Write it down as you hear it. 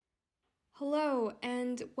Hello,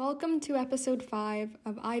 and welcome to episode 5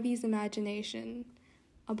 of Ivy's Imagination,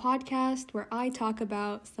 a podcast where I talk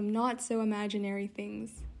about some not-so-imaginary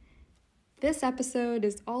things. This episode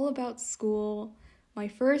is all about school, my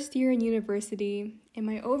first year in university, and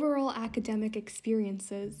my overall academic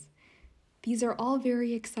experiences. These are all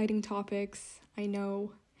very exciting topics, I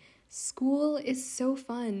know. School is so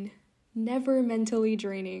fun, never mentally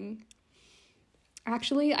draining.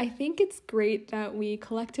 Actually, I think it's great that we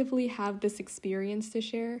collectively have this experience to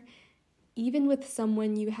share. Even with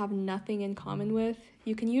someone you have nothing in common with,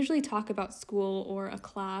 you can usually talk about school or a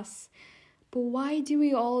class. But why do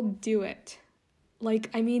we all do it? Why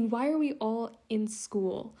are we all in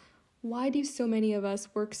school? Why do so many of us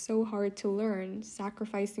work so hard to learn,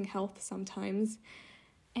 sacrificing health sometimes?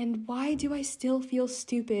 And why do I still feel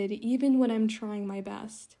stupid even when I'm trying my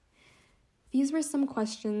best? These were some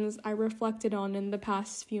questions I reflected on in the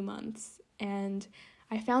past few months, and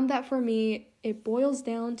I found that for me, it boils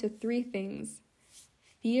down to 3 things: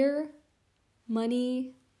 fear,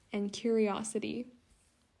 money, and curiosity.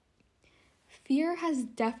 Fear has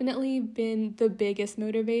definitely been the biggest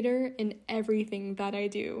motivator in everything that I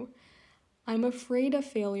do. I'm afraid of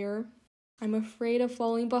failure. I'm afraid of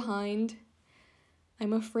falling behind.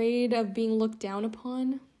 I'm afraid of being looked down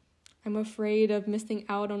upon. I'm afraid of missing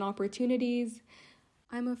out on opportunities.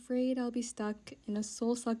 I'm afraid I'll be stuck in a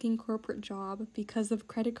soul-sucking corporate job because of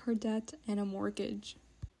credit card debt and a mortgage.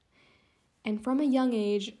 And from a young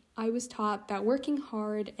age, I was taught that working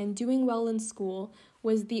hard and doing well in school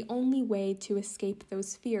was the only way to escape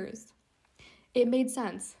those fears. It made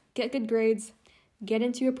sense. Get good grades, get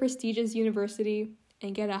into a prestigious university,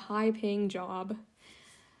 and get a high-paying job.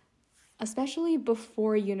 Especially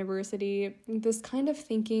before university, this kind of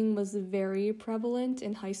thinking was very prevalent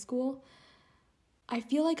in high school. I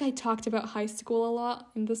feel like I talked about high school a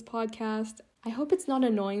lot in this podcast. I hope it's not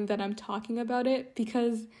annoying that I'm talking about it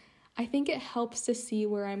because I think it helps to see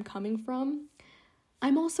where I'm coming from.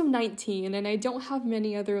 I'm also 19 and I don't have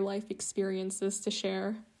many other life experiences to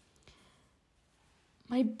share.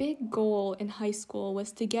 My big goal in high school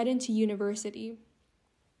was to get into university.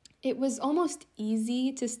 It was almost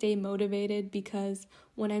easy to stay motivated because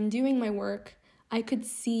when I'm doing my work, I could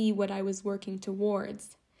see what I was working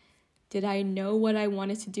towards. Did I know what I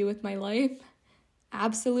wanted to do with my life?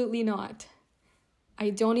 Absolutely not.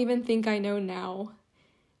 I don't even think I know now.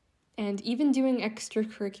 And even doing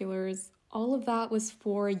extracurriculars, all of that was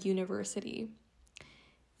for university.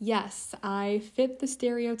 Yes, I fit the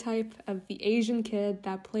stereotype of the Asian kid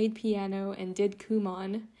that played piano and did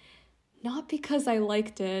Kumon. Not because I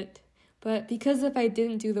liked it, but because if I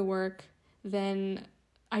didn't do the work, then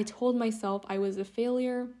I told myself I was a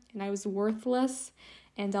failure and I was worthless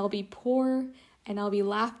and I'll be poor and I'll be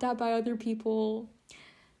laughed at by other people.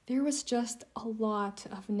 There was just a lot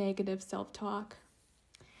of negative self-talk.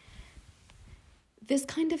 This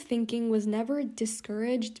kind of thinking was never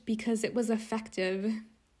discouraged because it was effective.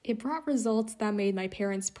 It brought results that made my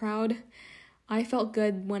parents proud. I felt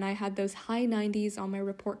good when I had those high 90s on my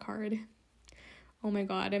report card. Oh my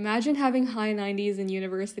god, imagine having high 90s in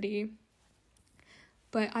university.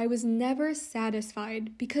 But I was never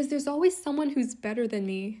satisfied because there's always someone who's better than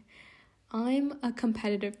me. I'm a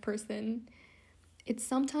competitive person. It's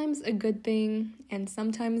sometimes a good thing and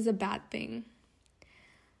sometimes a bad thing.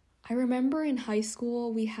 I remember in high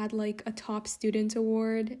school we had a top student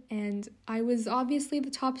award and I was obviously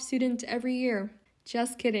the top student every year.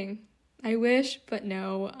 Just kidding. I wish, but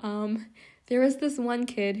no. There was this one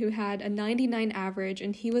kid who had a 99 average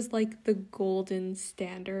and he was the golden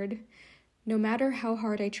standard. No matter how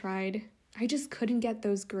hard I tried, I just couldn't get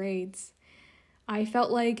those grades. I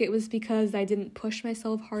felt like it was because I didn't push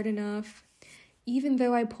myself hard enough, even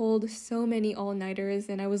though I pulled so many all-nighters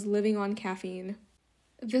and I was living on caffeine.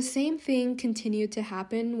 The same thing continued to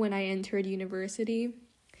happen when I entered university.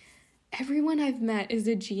 Everyone I've met is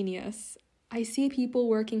a genius. I see people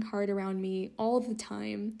working hard around me all the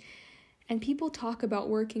time, and people talk about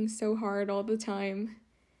working so hard all the time.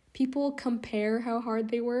 People compare how hard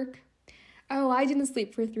they work. Oh, I didn't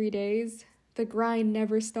sleep for 3 days. The grind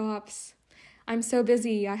never stops. I'm so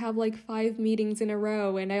busy. I have 5 meetings in a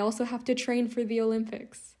row, and I also have to train for the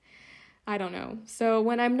Olympics. I don't know. So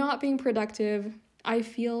when I'm not being productive, I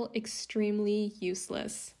feel extremely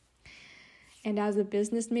useless. And as a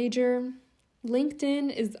business major,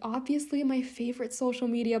 LinkedIn is obviously my favorite social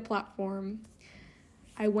media platform.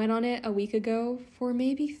 I went on it a week ago for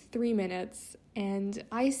maybe 3 minutes, and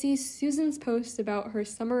I see Susan's post about her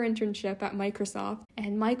summer internship at Microsoft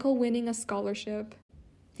and Michael winning a scholarship.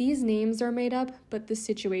 These names are made up, but the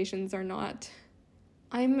situations are not.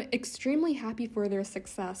 I'm extremely happy for their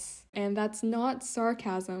success, and that's not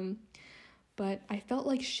sarcasm. but I felt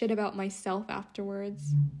like shit about myself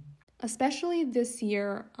afterwards. Especially this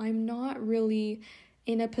year, I'm not really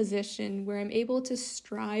in a position where I'm able to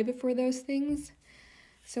strive for those things,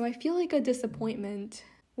 so I feel like a disappointment.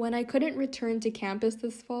 When I couldn't return to campus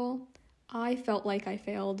this fall, I felt like I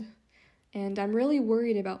failed, and I'm really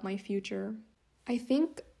worried about my future. I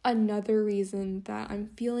think another reason that I'm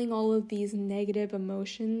feeling all of these negative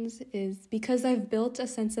emotions is because I've built a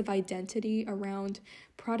sense of identity around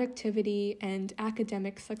productivity and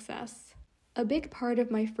academic success. A big part of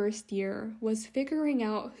my first year was figuring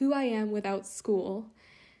out who I am without school,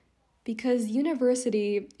 because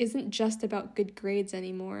university isn't just about good grades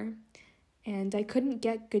anymore, and I couldn't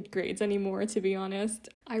get good grades anymore, to be honest.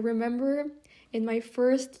 I remember in my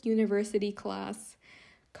first university class,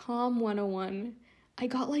 Comm 101, I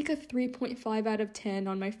got like a 3.5 out of 10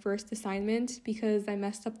 on my first assignment because I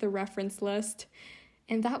messed up the reference list,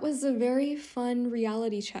 and that was a very fun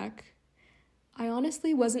reality check. I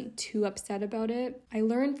honestly wasn't too upset about it. I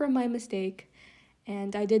learned from my mistake,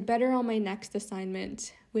 and I did better on my next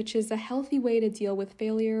assignment, which is a healthy way to deal with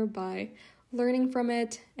failure by learning from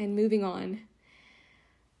it and moving on.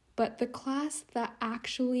 But the class that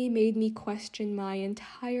actually made me question my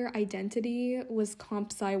entire identity was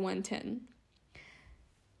Comp Sci 110.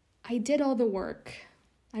 I did all the work.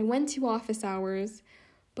 I went to office hours,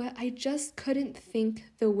 but I just couldn't think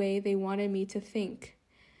the way they wanted me to think.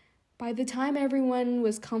 By the time everyone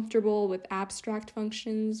was comfortable with abstract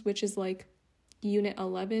functions, which is like Unit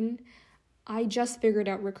 11, I just figured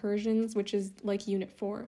out recursions, which is like Unit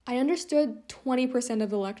 4. I understood 20% of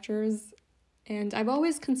the lectures, and I've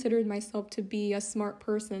always considered myself to be a smart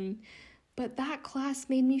person, but that class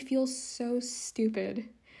made me feel so stupid.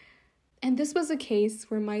 And this was a case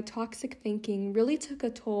where my toxic thinking really took a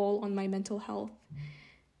toll on my mental health.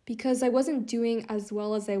 Because I wasn't doing as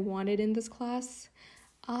well as I wanted in this class,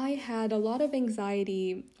 I had a lot of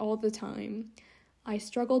anxiety all the time. I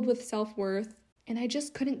struggled with self-worth, and I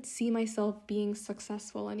just couldn't see myself being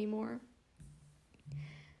successful anymore.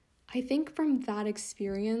 I think from that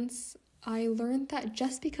experience, I learned that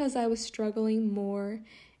just because I was struggling more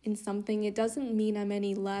in something, it doesn't mean I'm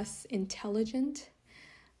any less intelligent.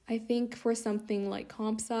 I think for something like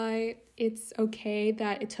Comp Sci, it's okay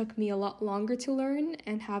that it took me a lot longer to learn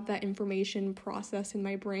and have that information processed in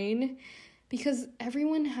my brain, because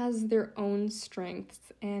everyone has their own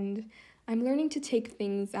strengths, and I'm learning to take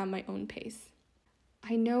things at my own pace.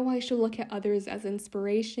 I know I should look at others as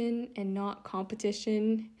inspiration and not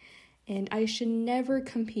competition, and I should never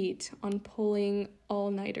compete on pulling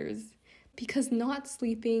all-nighters, because not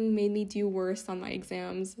sleeping made me do worse on my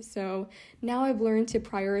exams, so now I've learned to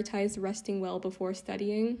prioritize resting well before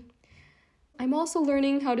studying. I'm also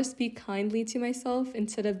learning how to speak kindly to myself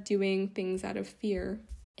instead of doing things out of fear.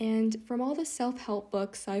 And from all the self-help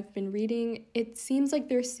books I've been reading, it seems like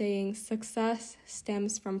they're saying success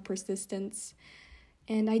stems from persistence.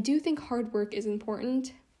 And I do think hard work is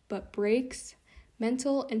important, but breaks,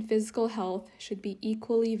 mental and physical health should be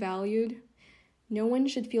equally valued. No one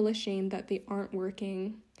should feel ashamed that they aren't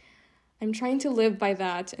working. I'm trying to live by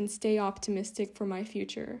that and stay optimistic for my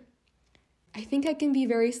future. I think I can be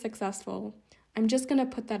very successful. I'm just gonna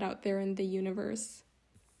put that out there in the universe.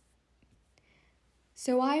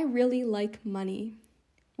 So I really like money,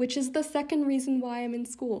 which is the second reason why I'm in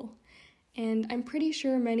school. And I'm pretty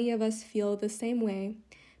sure many of us feel the same way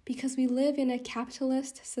because we live in a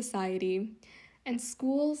capitalist society, and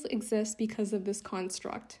schools exist because of this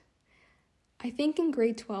construct. I think in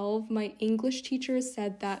grade 12, my English teacher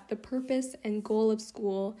said that the purpose and goal of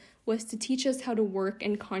school was to teach us how to work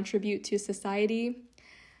and contribute to society.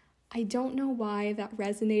 I don't know why that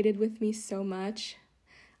resonated with me so much.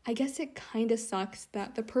 I guess it kind of sucks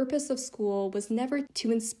that the purpose of school was never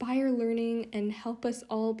to inspire learning and help us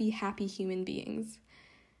all be happy human beings.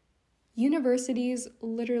 Universities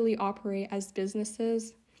literally operate as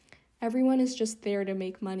businesses. Everyone is just there to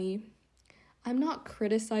make money. I'm not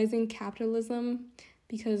criticizing capitalism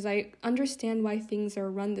because I understand why things are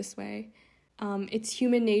run this way. It's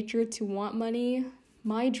human nature to want money.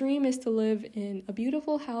 My dream is to live in a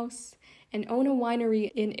beautiful house and own a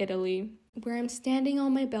winery in Italy, where I'm standing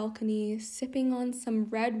on my balcony, sipping on some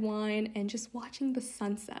red wine and just watching the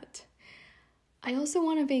sunset. I also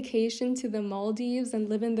want a vacation to the Maldives and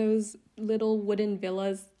live in those little wooden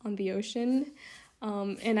villas on the ocean.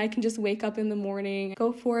 And I can just wake up in the morning,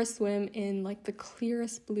 go for a swim in like the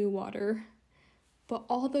clearest blue water. But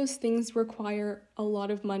all those things require a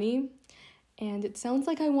lot of money, and it sounds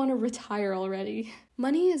like I want to retire already.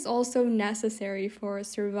 Money is also necessary for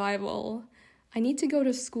survival. I need to go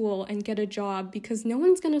to school and get a job because no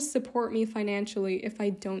one's going to support me financially if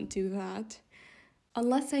I don't do that.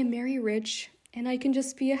 Unless I marry rich and I can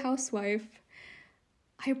just be a housewife.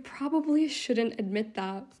 I probably shouldn't admit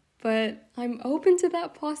that, but I'm open to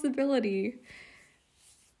that possibility.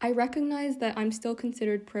 I recognize that I'm still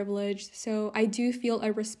considered privileged, so I do feel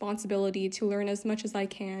a responsibility to learn as much as I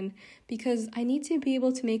can because I need to be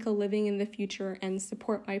able to make a living in the future and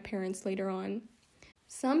support my parents later on.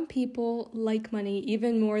 Some people like money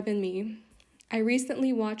even more than me. I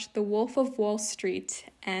recently watched The Wolf of Wall Street,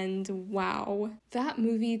 and wow, that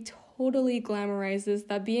movie totally glamorizes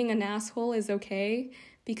that being an asshole is okay,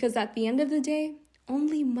 because at the end of the day,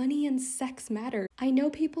 only money and sex matter. I know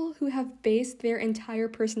people who have based their entire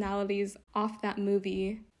personalities off that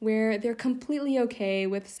movie, where they're completely okay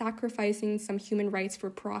with sacrificing some human rights for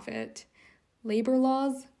profit. Labor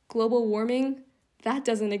laws, global warming, that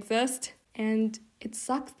doesn't exist. And it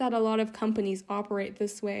sucks that a lot of companies operate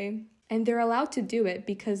this way. And they're allowed to do it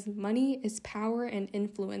because money is power and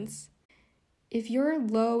influence. If you're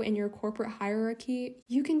low in your corporate hierarchy,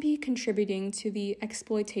 you can be contributing to the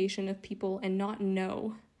exploitation of people and not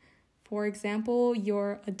know. For example,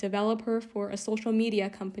 you're a developer for a social media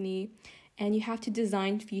company and you have to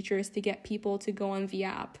design features to get people to go on the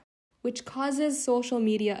app, which causes social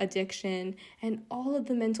media addiction and all of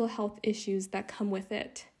the mental health issues that come with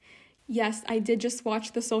it. Yes, I did just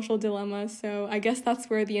watch The Social Dilemma, so I guess that's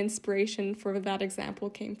where the inspiration for that example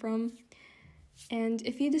came from. And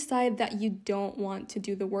if you decide that you don't want to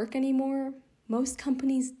do the work anymore, most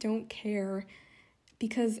companies don't care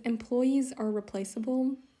because employees are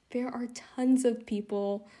replaceable. There are tons of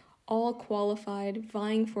people, all qualified,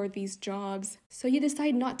 vying for these jobs. So you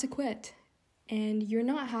decide not to quit and you're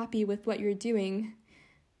not happy with what you're doing.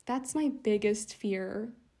 That's my biggest fear,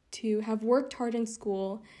 to have worked hard in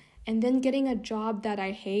school and then getting a job that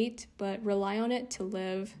I hate but rely on it to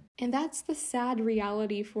live. And that's the sad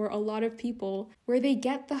reality for a lot of people, where they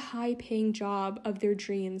get the high-paying job of their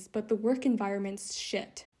dreams, but the work environment's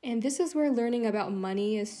shit. And this is where learning about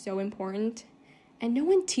money is so important. And no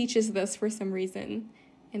one teaches this for some reason.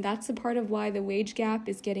 And that's a part of why the wage gap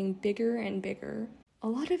is getting bigger and bigger. A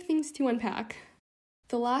lot of things to unpack.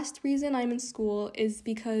 The last reason I'm in school is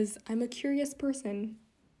because I'm a curious person.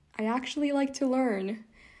 I actually like to learn.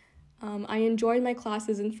 I enjoyed my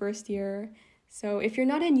classes in first year, so if you're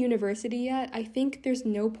not in university yet, I think there's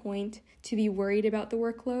no point to be worried about the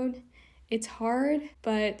workload. It's hard,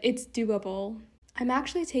 but it's doable. I'm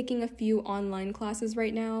actually taking a few online classes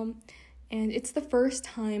right now, and it's the first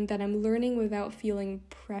time that I'm learning without feeling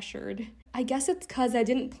pressured. I guess it's because I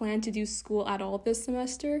didn't plan to do school at all this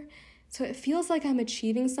semester, so it feels like I'm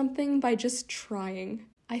achieving something by just trying.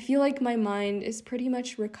 I feel like my mind is pretty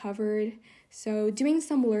much recovered, so doing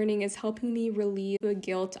some learning is helping me relieve the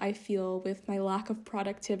guilt I feel with my lack of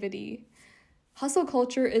productivity. Hustle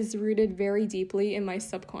culture is rooted very deeply in my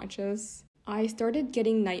subconscious. I started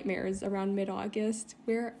getting nightmares around mid-August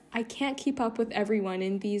where I can't keep up with everyone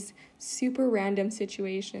in these super random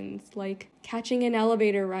situations, like catching an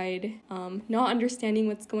elevator ride, not understanding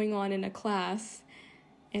what's going on in a class,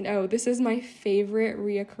 and this is my favorite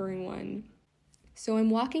reoccurring one. So I'm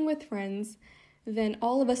walking with friends, then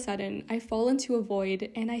all of a sudden I fall into a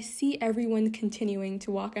void and I see everyone continuing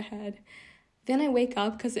to walk ahead. Then I wake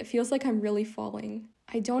up because it feels like I'm really falling.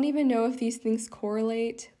 I don't even know if these things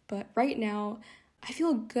correlate, but right now I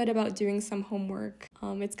feel good about doing some homework.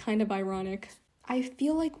 It's kind of ironic. I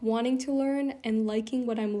feel like wanting to learn and liking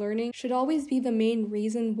what I'm learning should always be the main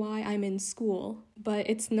reason why I'm in school, but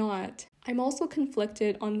it's not. I'm also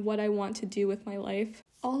conflicted on what I want to do with my life.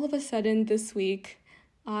 All of a sudden this week,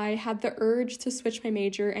 I had the urge to switch my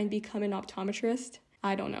major and become an optometrist.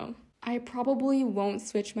 I don't know. I probably won't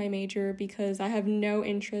switch my major because I have no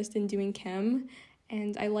interest in doing chem,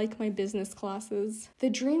 and I like my business classes.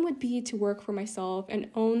 The dream would be to work for myself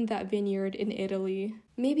and own that vineyard in Italy.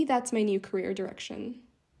 Maybe that's my new career direction.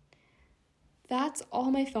 That's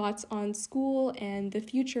all my thoughts on school and the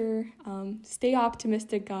future. Stay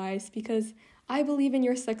optimistic, guys, because I believe in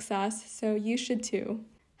your success, so you should too.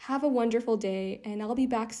 Have a wonderful day, and I'll be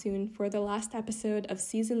back soon for the last episode of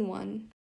Season 1.